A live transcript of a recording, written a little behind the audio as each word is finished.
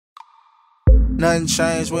Nothing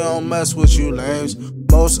changed, we don't mess with you lames.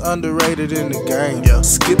 Most underrated in the game. Yeah.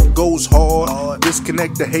 Skip goes hard.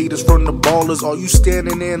 Disconnect the haters from the ballers. Are you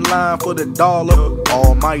standing in line for the dollar?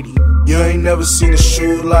 Almighty. You ain't never seen a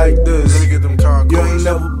shoe like this. You ain't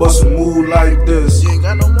never bust a move like this. You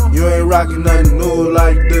ain't rocking nothing new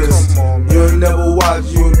like this. You ain't never watched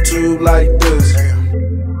YouTube like this.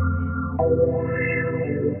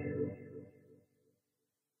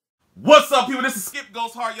 What's up, people? This is Skip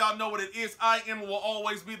Goes Hard. Y'all know what it is. I am and will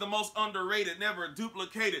always be the most underrated, never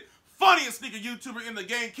duplicated, funniest sneaker YouTuber in the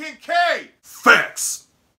game, King K. Facts.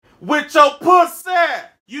 With your pussy.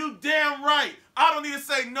 You damn right. I don't need to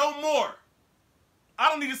say no more. I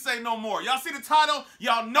don't need to say no more. Y'all see the title?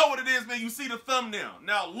 Y'all know what it is, man. You see the thumbnail.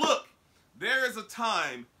 Now, look. There is a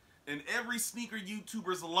time in every sneaker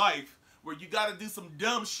YouTuber's life where you got to do some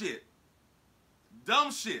dumb shit.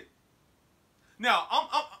 Dumb shit. Now,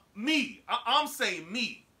 I'm saying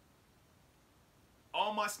me.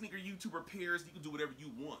 All my sneaker YouTuber peers, you can do whatever you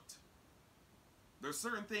want. There's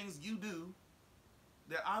certain things you do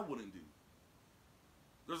that I wouldn't do.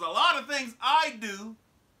 There's a lot of things I do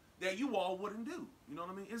that you all wouldn't do. You know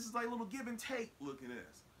what I mean? It's just like a little give and take looking at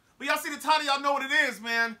this. But y'all see the title, y'all know what it is,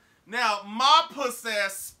 man. Now, my pussy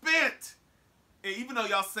spent, and even though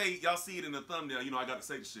y'all see it in the thumbnail, you know, I got to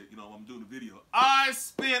say the shit, you know, I'm doing the video. I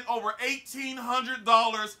spent over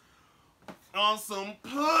 $1,800 on some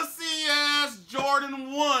pussy-ass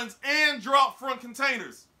Jordan 1s and drop front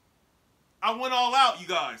containers. I went all out, you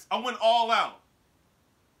guys. I went all out.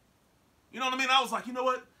 You know what I mean? I was like, you know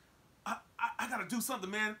what? I got to do something,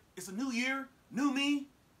 man. It's a new year, new me.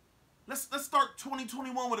 Let's start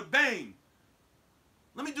 2021 with a bang.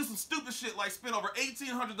 Let me do some stupid shit like spend over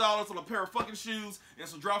 $1,800 on a pair of fucking shoes and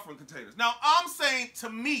some drop front containers. Now, I'm saying to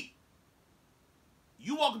me,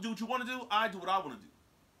 you all can do what you want to do. I do what I want to do.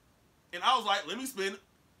 And I was like, let me spend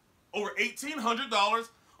over $1,800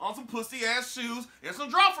 on some pussy-ass shoes and some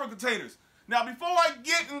drop front containers. Now, before I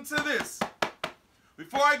get into this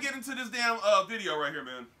damn video right here,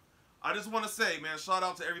 man, I just want to say, man, shout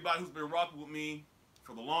out to everybody who's been rocking with me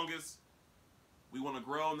for the longest. We want to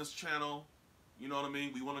grow on this channel. You know what I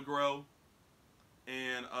mean? We want to grow.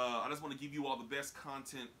 And I just want to give you all the best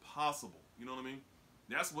content possible. You know what I mean?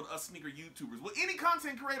 That's what us sneaker YouTubers, well, any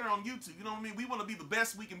content creator on YouTube, you know what I mean? We want to be the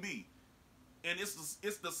best we can be. And it's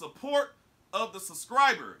the support of the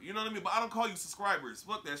subscriber. You know what I mean? But I don't call you subscribers.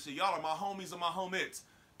 Fuck that shit. Y'all are my homies and my homies.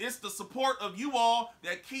 It's the support of you all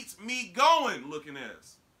that keeps me going looking at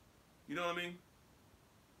us. You know what I mean?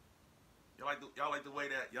 Y'all like the way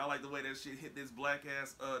that shit hit this black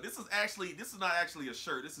ass. This is not actually a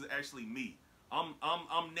shirt. This is actually me. I'm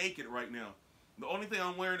naked right now. The only thing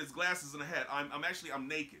I'm wearing is glasses and a hat. I'm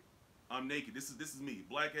naked. I'm naked. This is me.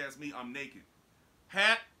 Black ass me. I'm naked.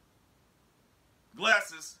 Hat,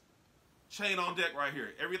 glasses, chain on deck right here.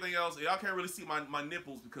 Everything else, y'all can't really see my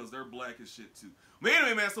nipples because they're black as shit too. But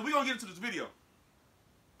anyway, man, so we're gonna get into this video.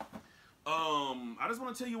 I just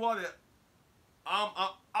want to tell you all that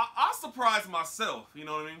I surprised myself, you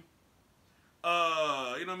know what I mean?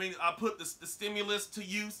 You know what I mean? I put the stimulus to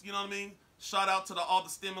use, you know what I mean? Shout out to all the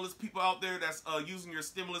stimulus people out there that's using your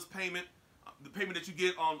stimulus payment, the payment that you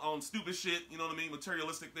get on stupid shit, you know what I mean?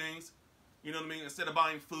 Materialistic things, you know what I mean? Instead of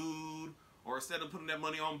buying food or instead of putting that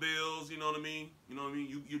money on bills, you know what I mean? You know what I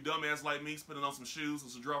mean? You dumbass like me spending on some shoes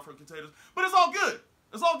and some drop front containers. But it's all good.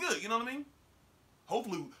 It's all good, you know what I mean?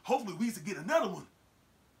 Hopefully Weezy get another one.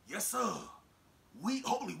 Yes, sir.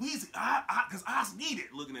 Hopefully Weezy, because eyes need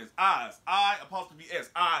it. Looking at his eyes. I''S.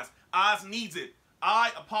 Eyes. Eyes needs it.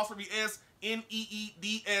 I''S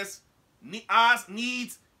NEEDS. Eyes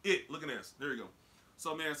needs it. Looking at this. There you go.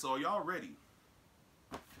 So, man, so are y'all ready?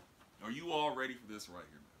 Are you all ready for this right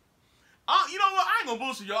here, man? You know what? I ain't gonna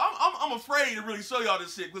bullshit y'all. I'm afraid to really show y'all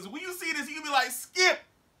this shit. Because when you see this, you can be like, Skip.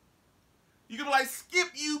 You can be like, Skip,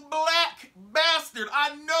 you black bastard.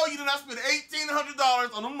 I know you did not spend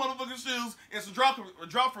 $1,800 on them motherfucking shoes and some drop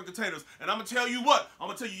front containers. And I'm going to tell you what? I'm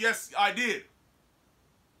going to tell you, yes, I did.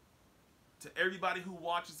 To everybody who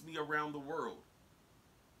watches me around the world,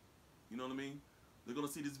 you know what I mean? They're going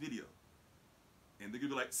to see this video. And they're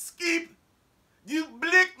going to be like, Skip, you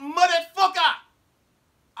black motherfucker.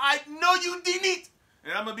 I know you didn't.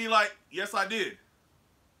 And I'm going to be like, yes, I did.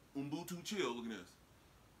 Ubuntu chill, look at this.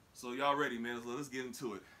 So y'all ready, man? So let's get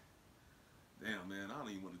into it. Damn, man, I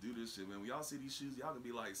don't even want to do this shit, man. When y'all see these shoes, y'all can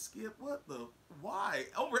be like, Skip, what the? Why?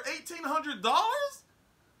 Over $1,800? All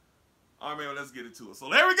right, man, let's get into it. So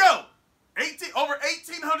there we go. Over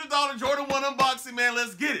 $1,800 Jordan 1 unboxing, man.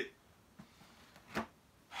 Let's get it.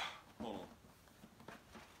 Hold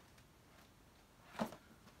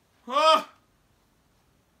on.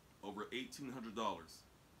 Over $1,800.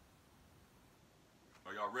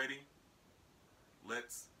 Are y'all ready?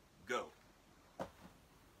 Let's go.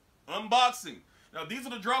 Unboxing. Now, these are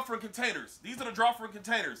the draw from containers. These are the draw from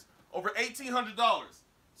containers. Over $1,800.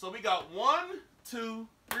 So we got 1, 2,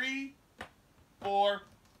 3, 4,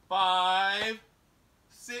 5,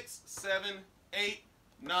 6, 7, 8,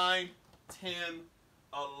 9, 10,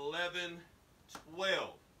 11, 12.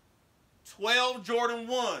 12 Jordan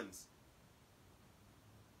 1s.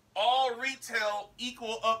 All retail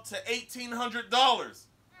equal up to $1,800.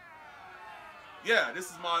 Yeah, this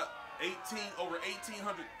is my over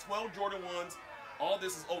 1,800, 12 Jordan 1s. All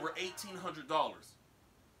this is over $1,800.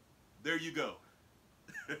 There you go.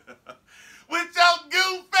 With your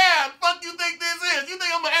goof fab, fuck you think this is? You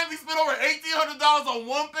think I'm gonna actually spend over $1,800 on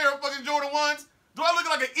one pair of fucking Jordan 1s? Do I look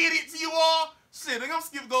like an idiot to you all? Shit, nigga, I'm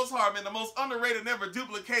Skip Goes Hard, man. The most underrated, never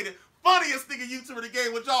duplicated, funniest nigga YouTuber in the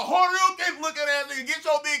game with y'all horrible cake looking ass nigga.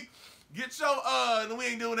 Get your, no, we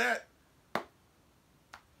ain't doing that.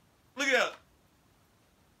 Look at that.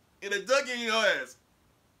 Get that duck in your ass.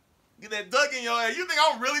 Get that duck in your ass. You think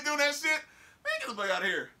I'm really doing that shit? Man, get the fuck out of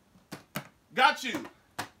here. Got you.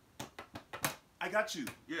 I got you.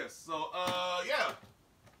 Yes. So, yeah.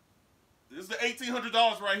 This is the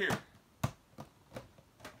 $1,800 right here.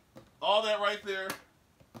 All that right there.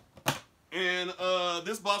 And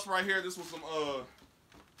this box right here, this was some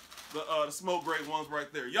the smoke grade ones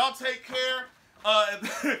right there. Y'all take care. I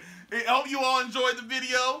hope you all enjoyed the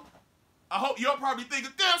video. I hope y'all probably thinking,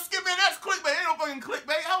 damn, Skip, man, that's clickbait. Ain't no fucking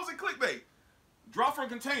clickbait. How is it clickbait? Draw from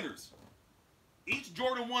containers. Each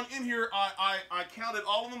Jordan 1 in here, I counted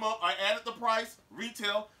all of them up. I added the price,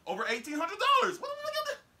 retail, over $1,800.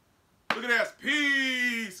 Look at that.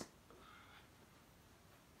 Peace.